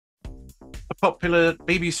popular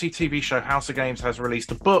BBC TV show House of Games has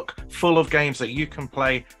released a book full of games that you can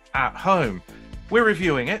play at home. We're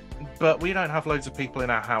reviewing it, but we don't have loads of people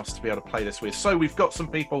in our house to be able to play this with. So we've got some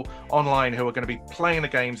people online who are going to be playing the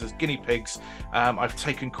games as guinea pigs. I've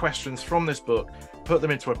taken questions from this book, put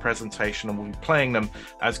them into a presentation, and we'll be playing them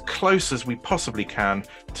as close as we possibly can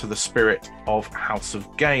to the spirit of House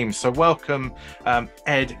of Games. So welcome,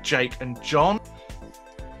 Ed, Jake, and John.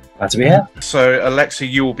 Glad to be here. So, Alexia,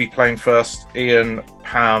 you will be playing first. Ian,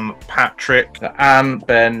 Pam, Patrick, Anne,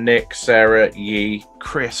 Ben, Nick, Sarah, Yi,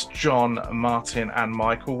 Chris, John, Martin, and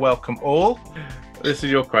Michael. Welcome all. This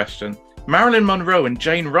is your question. Marilyn Monroe and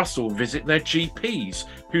Jane Russell visit their GPs,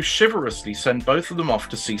 who chivalrously send both of them off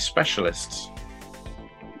to see specialists.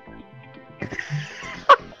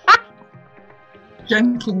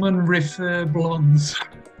 Gentlemen refer blondes.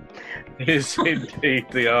 Is indeed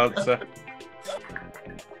the answer.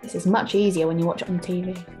 This is much easier when you watch it on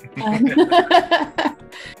TV.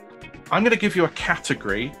 I'm going to give you a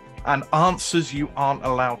category and answers you aren't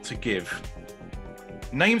allowed to give.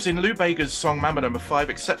 Names in Lou Bega's song Mamma No. 5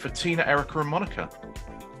 except for Tina, Erica, and Monica.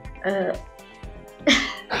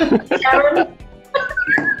 Sharon.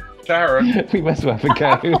 Sharon. We must have a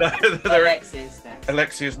go. Alexia's next.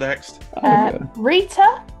 Alexia's next.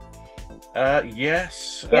 Rita?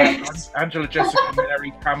 Yes. Angela, Jessica,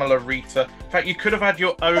 Mary, Pamela, Rita. In fact, you could have had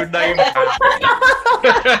your own name.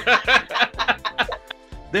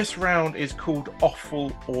 This round is called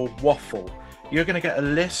Offal or Waffle. You're going to get a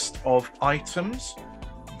list of items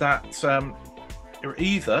that are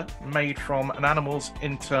either made from an animal's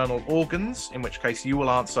internal organs, in which case you will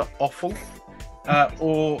answer offal,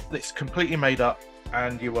 or it's completely made up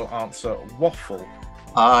and you will answer waffle.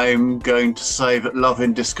 I'm going to say that Love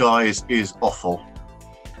in Disguise is awful.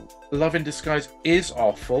 Love in Disguise is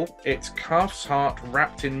awful. It's calf's heart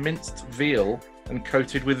wrapped in minced veal and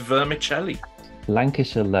coated with vermicelli.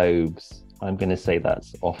 Lancashire Lobes. I'm going to say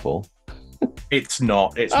that's awful. It's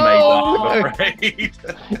not. It's made up, I'm afraid.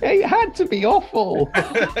 It had to be awful.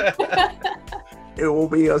 It will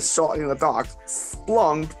be a shot in the dark.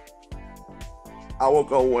 Splunk. I will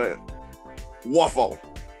go with waffle.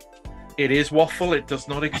 It is waffle. It does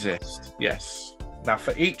not exist. Yes. Now,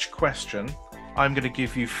 for each question, I'm going to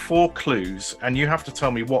give you 4 clues, and you have to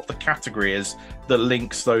tell me what the category is that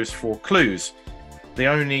links those 4 clues. The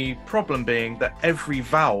only problem being that every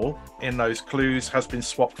vowel in those clues has been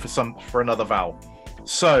swapped for another vowel.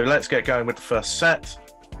 So let's get going with the first set.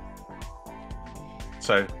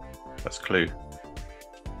 So that's clue.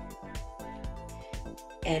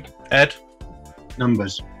 Ed. Ed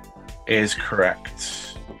Numbers. is correct.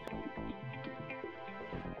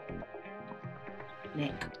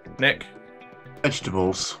 Nick. Nick,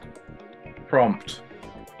 Vegetables. prompt.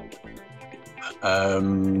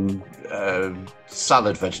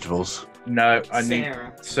 Salad vegetables. No, I need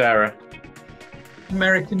Sarah. Sarah.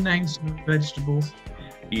 American names for vegetables.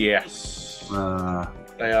 Yes, Uh,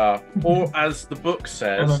 they are. Or as the book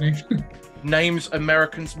says, Colony. names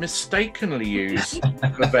Americans mistakenly use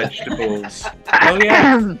for vegetables. Oh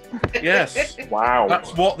yeah, yes. Wow.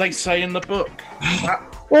 That's what they say in the book.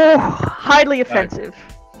 Oh, highly offensive.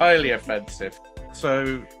 Highly offensive.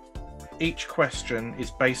 So each question is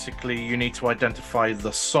basically you need to identify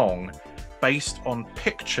the song based on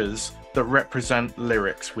pictures that represent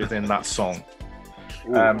lyrics within that song.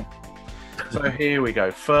 So here we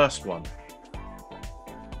go. First one.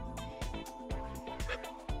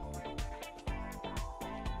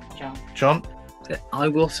 John. John? I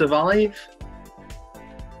Will Survive.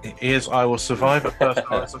 It is I Will Survive. At first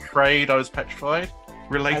I was afraid, I was petrified.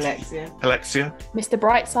 Related. Alexia. Alexia. Mr.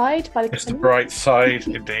 Brightside by the Mr.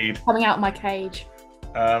 Brightside, indeed. Coming out of my cage.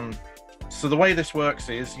 So the way this works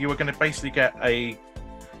is you are going to basically get a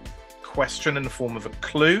question in the form of a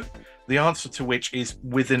clue, the answer to which is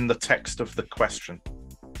within the text of the question.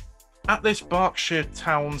 At this Berkshire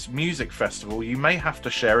Towns music festival, you may have to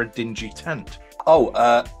share a dingy tent.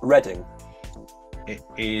 Reading. It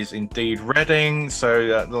is indeed Reading,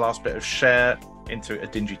 so the last bit of share into a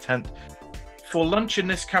dingy tent. For lunch in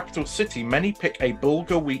this capital city, many pick a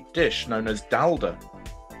Bulgur wheat dish known as dalda.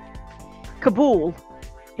 Kabul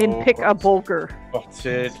in Pick a Bulgur.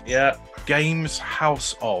 Spotted, yeah. Games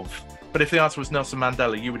House of. But if the answer was Nelson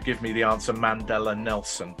Mandela, you would give me the answer Mandela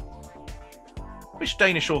Nelson. Which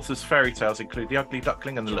Danish author's fairy tales include The Ugly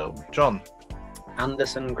Duckling and the Little John?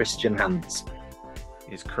 Anderson Christian Hans.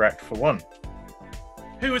 Is correct for 1.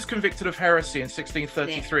 Who was convicted of heresy in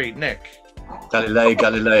 1633? Nick. Galileo.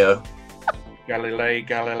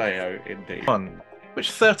 Galileo, indeed. 1. Which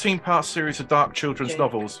 13-part series of dark children's Jake.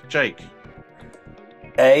 novels? Jake.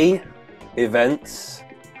 A. Events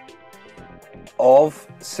Of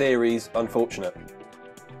series Unfortunate.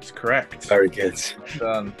 It's correct. Very good.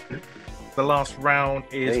 Done. The last round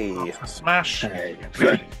is Hey. Pass or Smash. Hey. If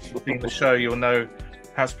you've seen the show, you'll know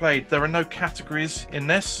how it's played. There are no categories in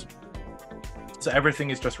this, so everything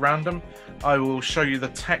is just random. I will show you the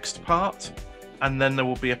text part, and then there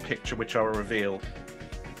will be a picture which I will reveal.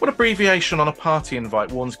 What abbreviation on a party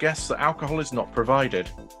invite warns guests that alcohol is not provided?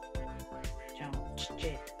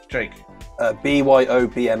 Jake.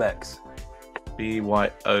 BYOBMX.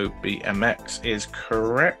 BYOBMX is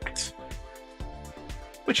correct.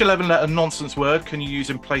 Which 11-letter nonsense word can you use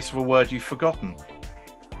in place of a word you've forgotten?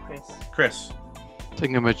 Chris.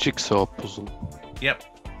 Thingamajigsaw puzzle. Yep.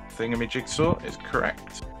 Thingamajigsaw is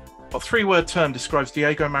correct. What 3-word term describes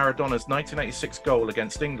Diego Maradona's 1986 goal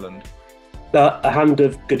against England? A hand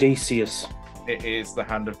of Godesius. It is the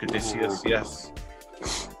hand of Godesius, yes.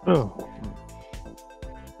 Oh.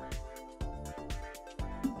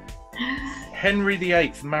 Henry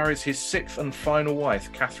VIII marries his 6th and final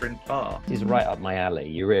wife, Catherine Parr. He's right up my alley,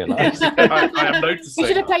 you realise? I am noticing. You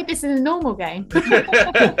should have played this in a normal game.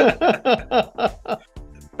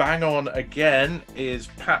 Bang on again is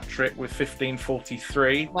Patrick with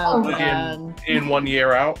 1543. Well done. In 1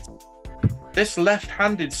 year out. This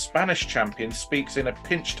left-handed Spanish champion speaks in a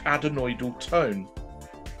pinched adenoidal tone.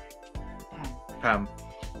 Pam.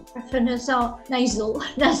 Nasal. Nasal,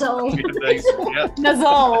 yeah. Nasal.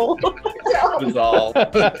 Nasal.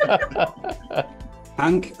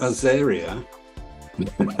 Hank Azaria.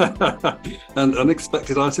 An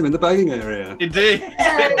unexpected item in the bagging area. Indeed.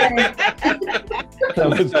 That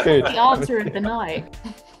was good. The answer of the night.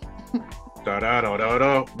 Da da da da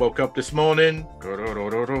da. Woke up this morning. Da da da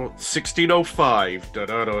da da. 1605. Da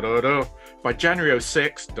da da da da. By January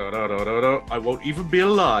 06. Da da da da da. I won't even be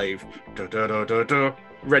alive. Da da da da da.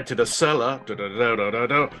 Rented a cellar. Da da da da da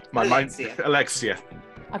da. My mind. Alexia.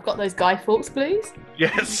 I've got those Guy Fawkes blues.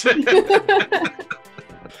 Yes. Da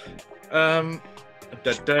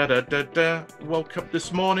da da da da. Woke up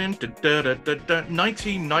this morning. Da da da da da.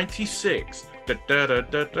 1996. Da da da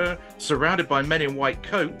da da. Surrounded by men in white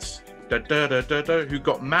coats. Da da da da da. Who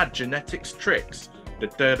got mad genetics tricks. Da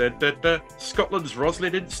da da da da. Scotland's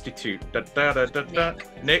Roslin Institute. Da da da da da.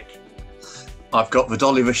 Nick. I've got the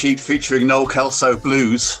Dolly the Sheep featuring Noel Kelso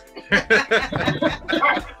blues.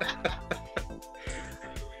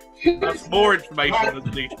 That's more information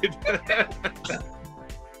than needed.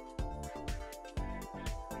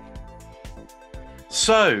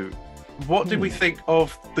 So, what did we think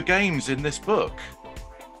of the games in this book?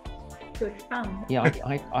 Good fun. Yeah,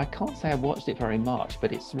 I can't say I watched it very much,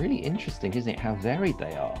 but it's really interesting, isn't it, how varied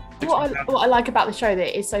they are? What I like about the show, that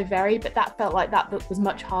it is so varied, but that felt like that book was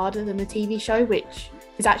much harder than the TV show, which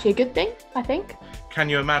is actually a good thing, I think. Can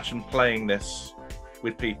you imagine playing this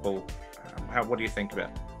with people? What do you think of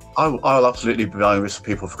it? I'll absolutely be buying this for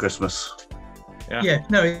people for Christmas. Yeah,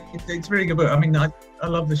 no, it's a really good book. I mean, I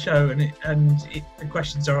love the show, and the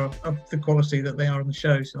questions are of the quality that they are on the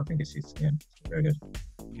show. So I think it's very good.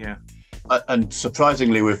 Yeah. And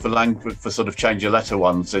surprisingly, with the language for sort of change your letter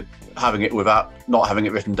ones, having it without not having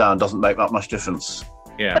it written down doesn't make that much difference.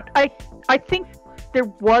 Yeah. But I think there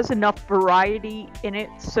was enough variety in it,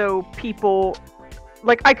 so people,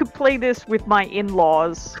 like, I could play this with my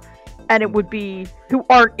in-laws, and it would be, who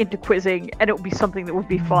aren't into quizzing, and it would be something that would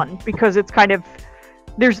be fun, because it's kind of,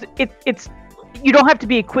 it's you don't have to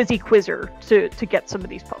be a quizzer to get some of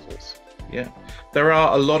these puzzles. Yeah, there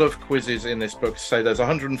are a lot of quizzes in this book. So there's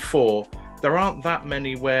 104. There aren't that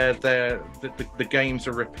many where the games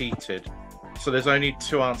are repeated. So there's only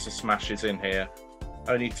 2 answer smashes in here.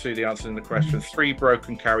 Only 2 the answers in the question. 3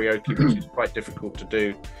 broken karaoke, which is quite difficult to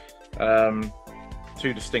do.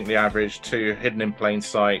 2 distinctly average. 2 hidden in plain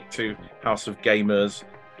sight. 2 House of Gamers.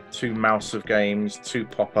 2 Mouse of Games. 2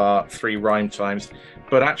 pop art. 3 rhyme times.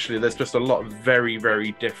 But actually, there's just a lot of very,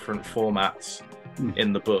 very different formats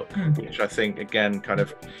in the book, which I think, again, kind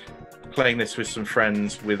of playing this with some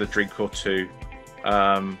friends with a drink or 2,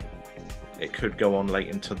 it could go on late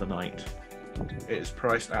into the night. It is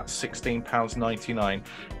priced at £16.99.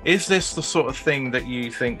 Is this the sort of thing that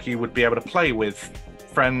you think you would be able to play with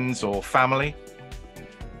friends or family?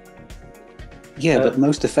 Yeah, but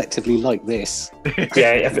most effectively like this.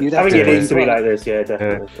 Yeah, I think it needs to be like this. Yeah,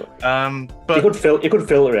 definitely. But you could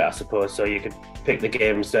filter it, I suppose, so you could pick the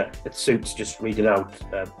games that it suits just reading out.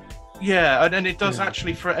 Yeah, and it does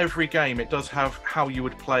actually, for every game, it does have how you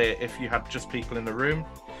would play it if you had just people in the room.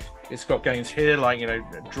 It's got games here like,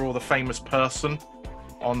 draw the famous person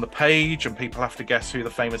on the page, and people have to guess who the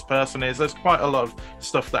famous person is. There's quite a lot of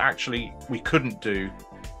stuff that actually we couldn't do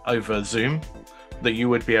over Zoom that you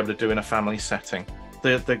would be able to do in a family setting.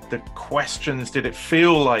 The questions, did it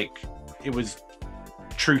feel like it was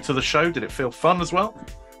true to the show? Did it feel fun as well?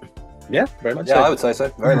 Yeah, very much Yeah, so. I would say so.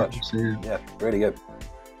 Very much. Yeah. Yeah, really good.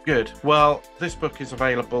 Good. Well, this book is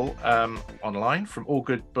available online from all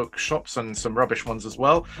good bookshops and some rubbish ones as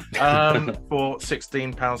well for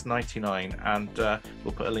 £16.99. And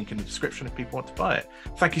we'll put a link in the description if people want to buy it.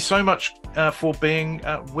 Thank you so much for being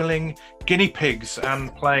willing guinea pigs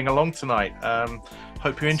and playing along tonight.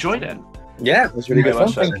 Hope you enjoyed it. Yeah, it was really good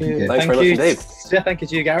fun. Thank you. Thanks very much indeed. Yeah, thank you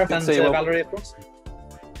to you, Gareth, Good and to see you all. Valerie, of course.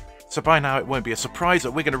 So by now it won't be a surprise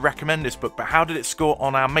that we're going to recommend this book, but how did it score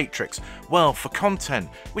on our matrix? Well, for content,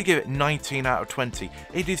 we give it 19 out of 20.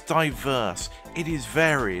 It is diverse, it is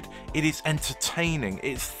varied, it is entertaining,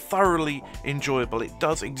 it's thoroughly enjoyable. It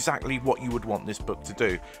does exactly what you would want this book to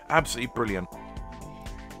do. Absolutely brilliant.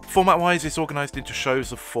 Format-wise, it's organised into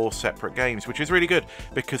shows of 4 separate games, which is really good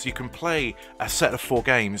because you can play a set of 4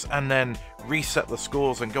 games and then reset the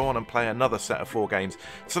scores and go on and play another set of 4 games.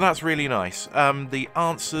 So that's really nice. The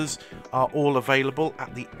answers are all available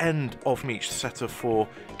at the end of each set of 4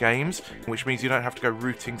 games, which means you don't have to go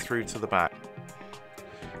rooting through to the back.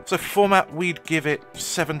 So for format, we'd give it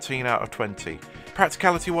 17 out of 20.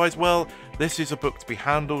 Practicality-wise, well, this is a book to be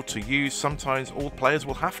handled, to use. Sometimes all players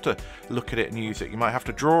will have to look at it and use it. You might have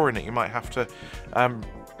to draw in it. You might have to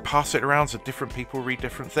pass it around so different people read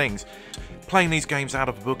different things. Playing these games out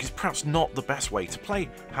of a book is perhaps not the best way to play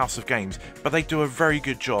House of Games, but they do a very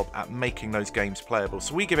good job at making those games playable.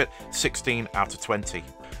 So we give it 16 out of 20.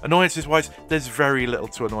 Annoyances-wise, there's very little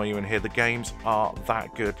to annoy you in here. The games are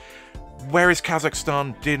that good. Whereas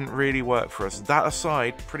Kazakhstan didn't really work for us. That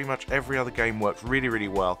aside, pretty much every other game works really, really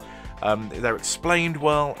well. They're explained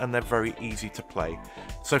well and they're very easy to play.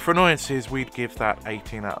 So for annoyances, we'd give that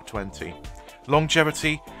 18 out of 20.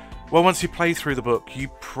 Longevity, well, once you play through the book, you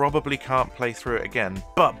probably can't play through it again.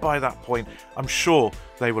 But by that point, I'm sure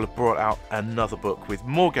they will have brought out another book with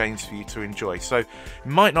more games for you to enjoy. So it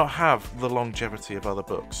might not have the longevity of other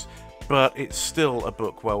books, but it's still a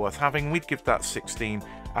book well worth having. We'd give that 16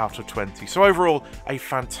 out of 20. So overall, a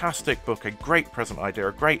fantastic book, a great present idea,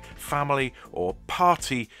 a great family or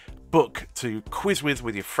party book to quiz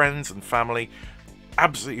with your friends and family.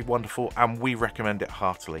 Absolutely wonderful, and we recommend it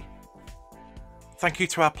heartily. Thank you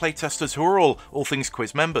to our playtesters who are all Things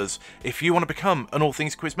Quiz members. If you want to become an All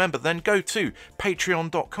Things Quiz member, then go to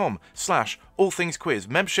patreon.com/allthingsquiz.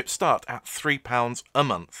 Memberships start at £3 a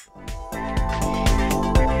month.